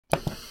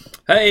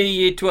Hey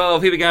Year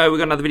 12, here we go. We've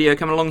got another video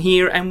coming along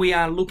here, and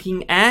we're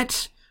looking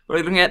at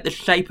the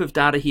shape of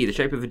data here, the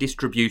shape of a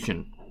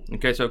distribution.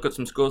 Okay, so I've got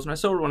some scores, and I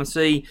sort of want to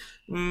see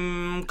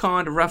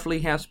kind of roughly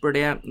how spread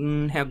out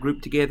and how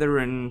grouped together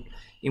and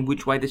in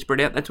which way they're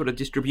spread out. That's what a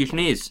distribution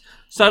is.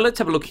 So let's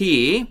have a look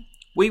here.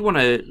 We want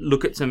to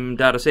look at some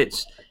data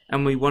sets,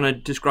 and we want to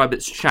describe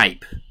its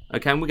shape.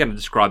 Okay, and we're going to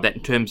describe that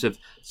in terms of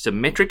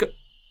symmetrical,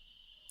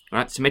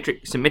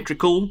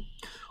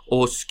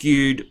 or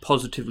skewed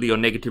positively or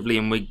negatively,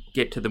 and we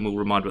get to them, we'll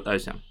remind what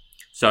those are.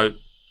 So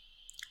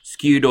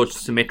skewed or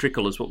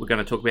symmetrical is what we're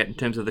going to talk about in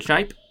terms of the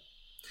shape.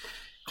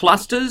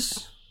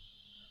 Clusters,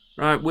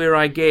 right, where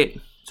I get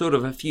sort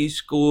of a few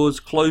scores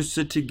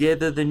closer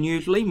together than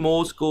usually,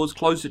 more scores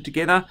closer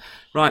together,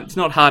 right? It's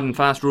not hard and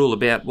fast rule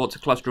about what's a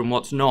cluster and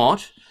what's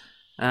not.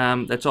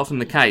 That's often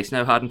the case.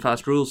 No hard and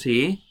fast rules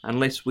here,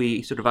 unless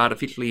we sort of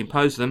artificially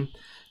impose them.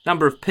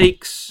 Number of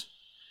peaks.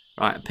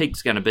 Right, a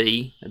peak's going to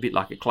be a bit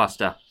like a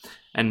cluster,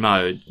 and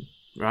mode,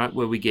 right,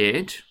 where we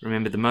get,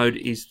 remember the mode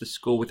is the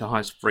score with the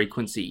highest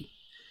frequency.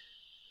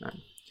 Right.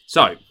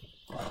 So,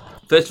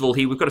 first of all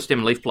here, we've got a stem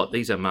and leaf plot.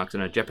 These are marks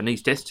in a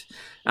Japanese test.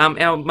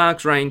 Our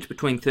marks range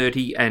between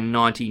 30 and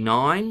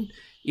 99.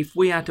 If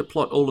we are to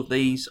plot all of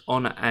these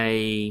on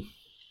a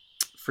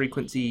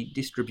frequency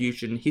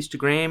distribution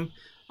histogram,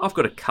 I've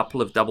got a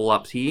couple of double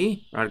ups here.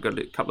 Right, I've got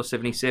a couple of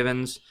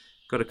 77s,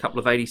 got a couple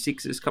of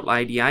 86s, a couple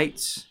of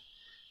 88s.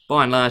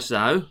 By and large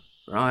though,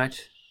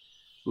 right,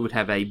 we would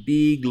have a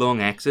big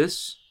long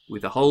axis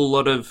with a whole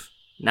lot of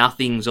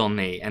nothings on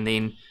there and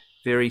then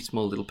very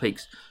small little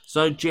peaks.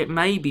 So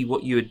maybe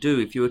what you would do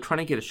if you were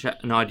trying to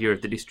get an idea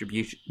of the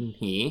distribution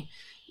here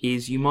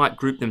is you might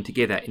group them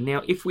together. And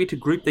now if we're to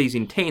group these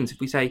in tens,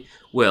 if we say,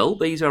 well,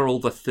 these are all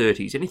the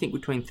 30s, anything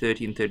between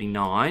 30 and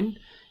 39,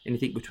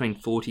 anything between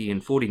 40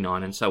 and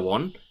 49 and so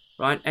on,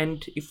 right?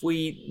 And if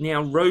we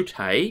now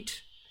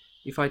rotate,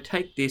 if I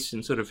take this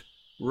and sort of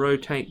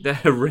rotate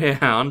that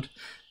around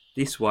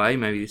this way,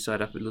 maybe this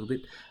side up a little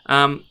bit,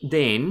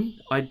 then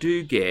I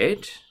do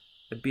get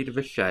a bit of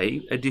a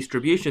shape, a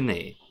distribution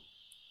there,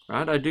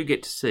 right? I do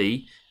get to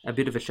see a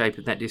bit of a shape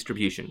of that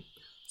distribution.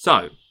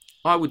 So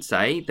I would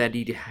say that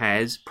it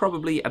has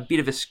probably a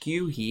bit of a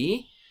skew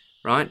here,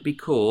 right?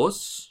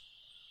 Because,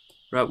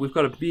 right, we've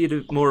got a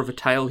bit more of a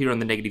tail here on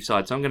the negative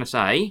side. So I'm going to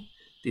say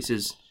this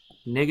is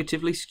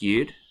negatively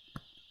skewed,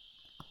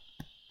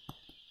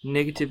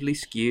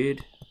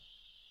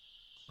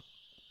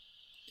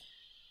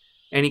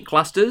 Any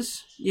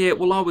clusters? Yeah,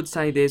 well, I would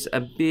say there's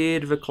a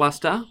bit of a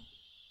cluster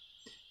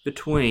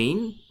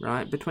between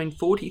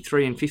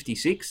 43 and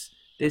 56.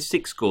 There's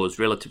 6 scores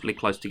relatively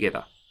close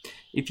together.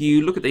 If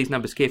you look at these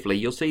numbers carefully,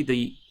 you'll see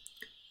the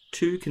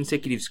 2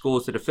 consecutive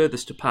scores that are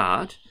furthest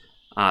apart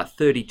are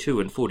 32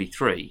 and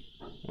 43.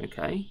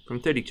 Okay, from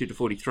 32 to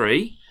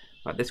 43,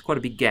 right, that's quite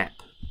a big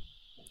gap.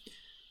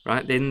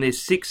 Right, then there's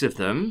 6 of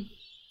them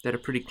that are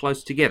pretty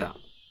close together.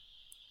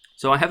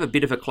 So I have a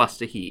bit of a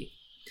cluster here.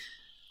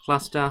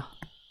 Cluster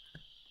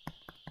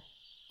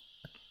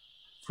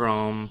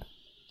from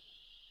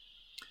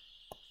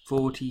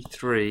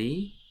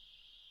 43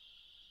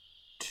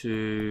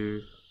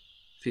 to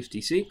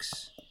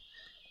 56,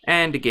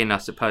 and again I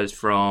suppose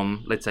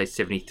from, let's say,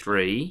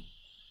 73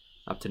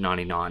 up to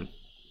 99.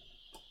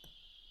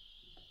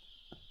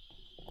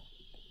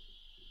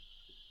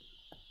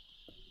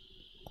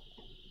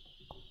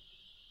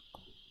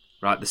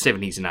 Right, the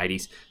 70s and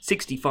 80s.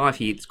 65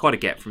 here, it's quite a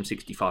gap from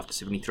 65 to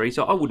 73,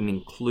 so I wouldn't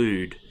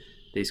include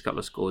these couple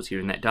of scores here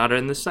in that data.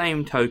 And the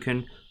same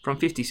token, from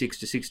 56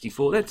 to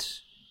 64,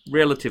 that's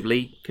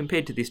relatively,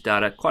 compared to this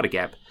data, quite a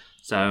gap.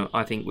 So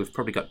I think we've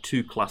probably got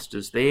 2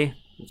 clusters there.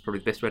 That's probably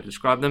the best way to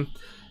describe them.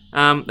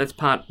 That's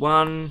part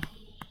 1.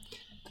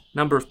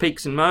 Number of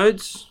peaks and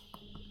modes.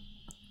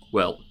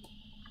 Well,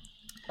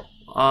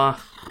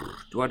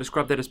 do I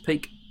describe that as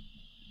peak?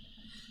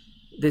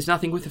 There's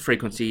nothing with a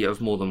frequency of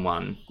more than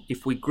 1.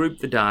 If we group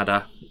the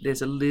data,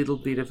 there's a little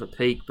bit of a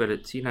peak, but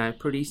it's, you know,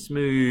 pretty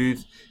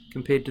smooth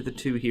compared to the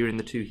 2 here and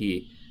the 2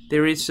 here.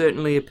 There is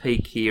certainly a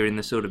peak here in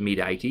the sort of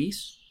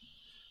mid-80s.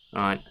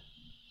 Right,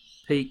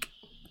 peak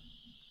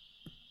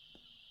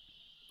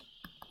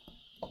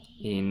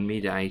in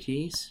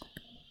mid-80s.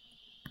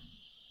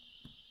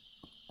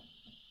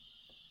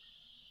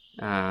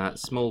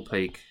 Small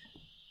peak.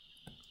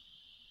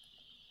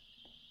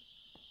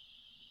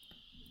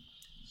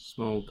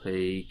 Small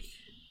peak,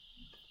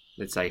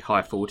 let's say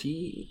high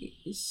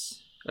 40s,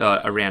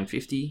 around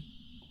 50.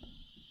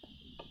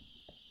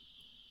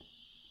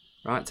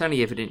 Right, it's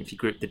only evident if you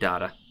group the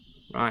data.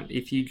 Right,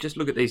 if you just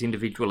look at these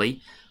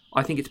individually,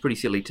 I think it's pretty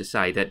silly to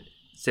say that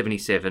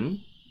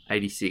 77,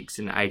 86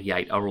 and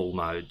 88 are all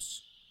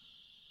modes.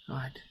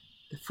 Right,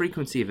 the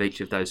frequency of each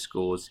of those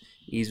scores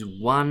is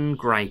 1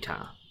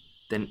 greater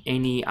than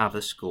any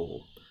other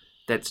score.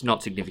 That's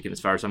not significant as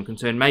far as I'm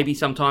concerned. Maybe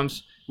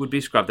sometimes would be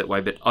described that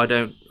way, but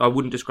I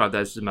wouldn't describe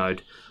those as a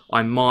mode.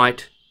 I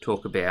might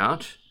talk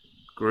about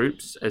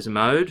groups as a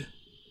mode,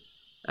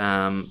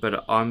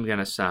 but I'm going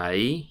to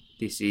say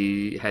this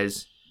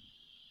has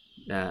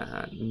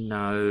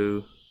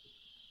no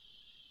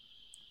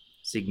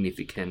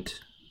significant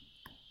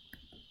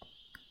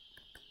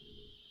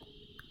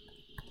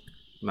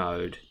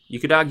mode. You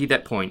could argue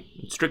that point.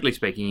 Strictly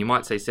speaking, you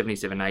might say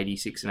 77,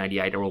 86, and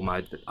 88 are all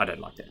modes, but I don't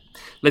like that.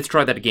 Let's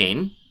try that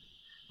again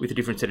with a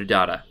different set of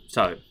data.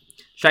 So,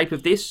 shape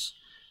of this,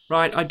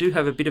 right, I do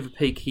have a bit of a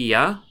peak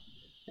here,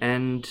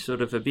 and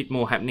sort of a bit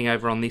more happening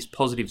over on this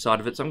positive side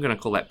of it, so I'm going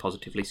to call that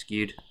positively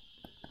skewed.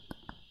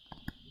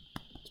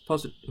 It's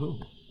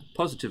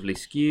positively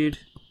skewed.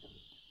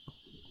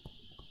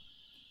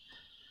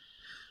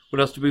 What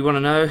else do we want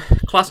to know?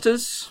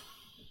 Clusters?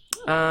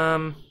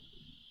 Not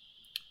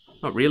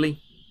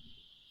really.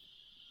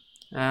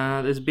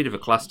 There's a bit of a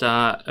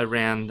cluster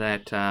around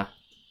that,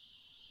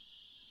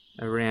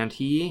 around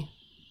here.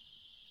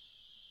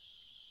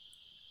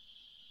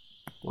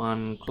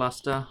 One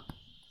cluster.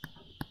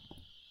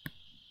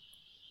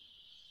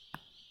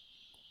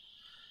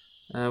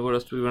 What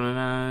else do we want to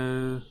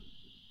know?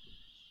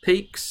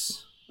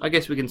 Peaks. I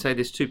guess we can say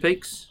there's 2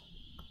 peaks.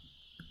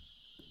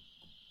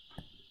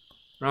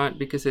 Right,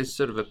 because there's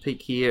sort of a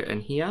peak here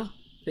and here.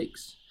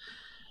 Peaks.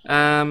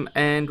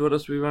 And what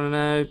else do we want to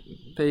know?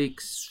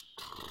 Peaks.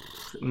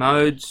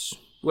 Modes.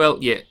 Well,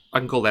 yeah, I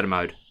can call that a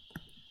mode.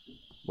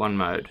 One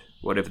mode.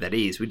 Whatever that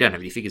is. We don't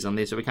have any figures on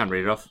there, so we can't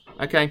read it off.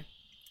 Okay.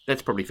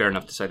 That's probably fair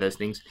enough to say those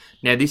things.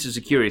 Now, this is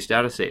a curious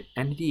data set,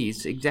 and it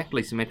is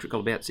exactly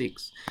symmetrical about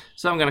 6.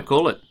 So I'm going to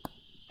call it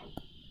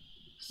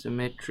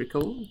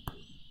symmetrical.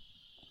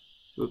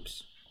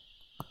 Whoops.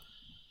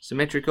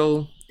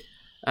 Symmetrical.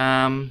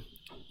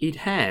 It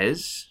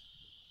has,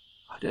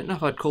 I don't know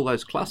if I'd call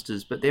those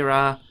clusters, but there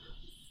are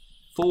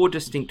 4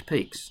 distinct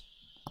peaks.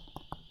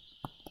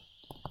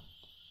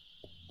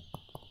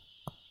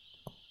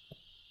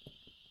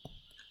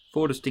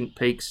 Four distinct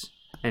peaks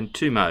and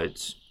 2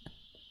 modes.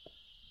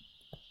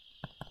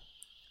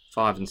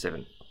 5 and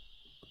 7.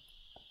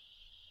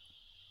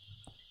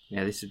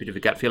 Now this is a bit of a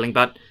gut feeling,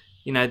 but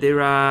you know,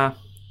 there are,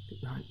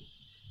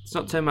 it's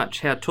not so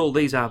much how tall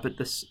these are, but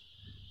the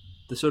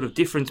sort of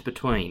difference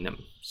between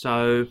them.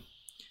 So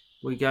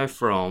we go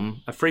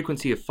from a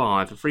frequency of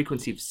 5, a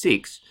frequency of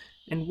 6,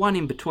 and 1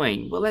 in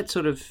between. Well, that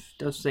sort of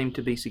does seem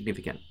to be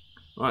significant.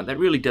 Right, that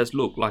really does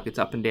look like it's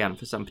up and down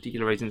for some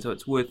particular reason, so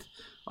it's worth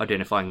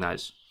identifying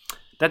those.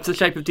 That's the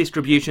shape of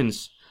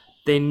distributions.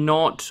 They're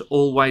not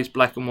always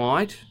black and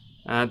white.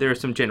 There are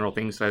some general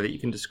things, though, that you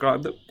can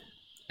describe them.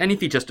 And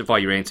if you justify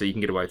your answer, you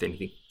can get away with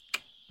anything.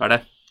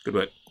 Righto, good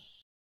work.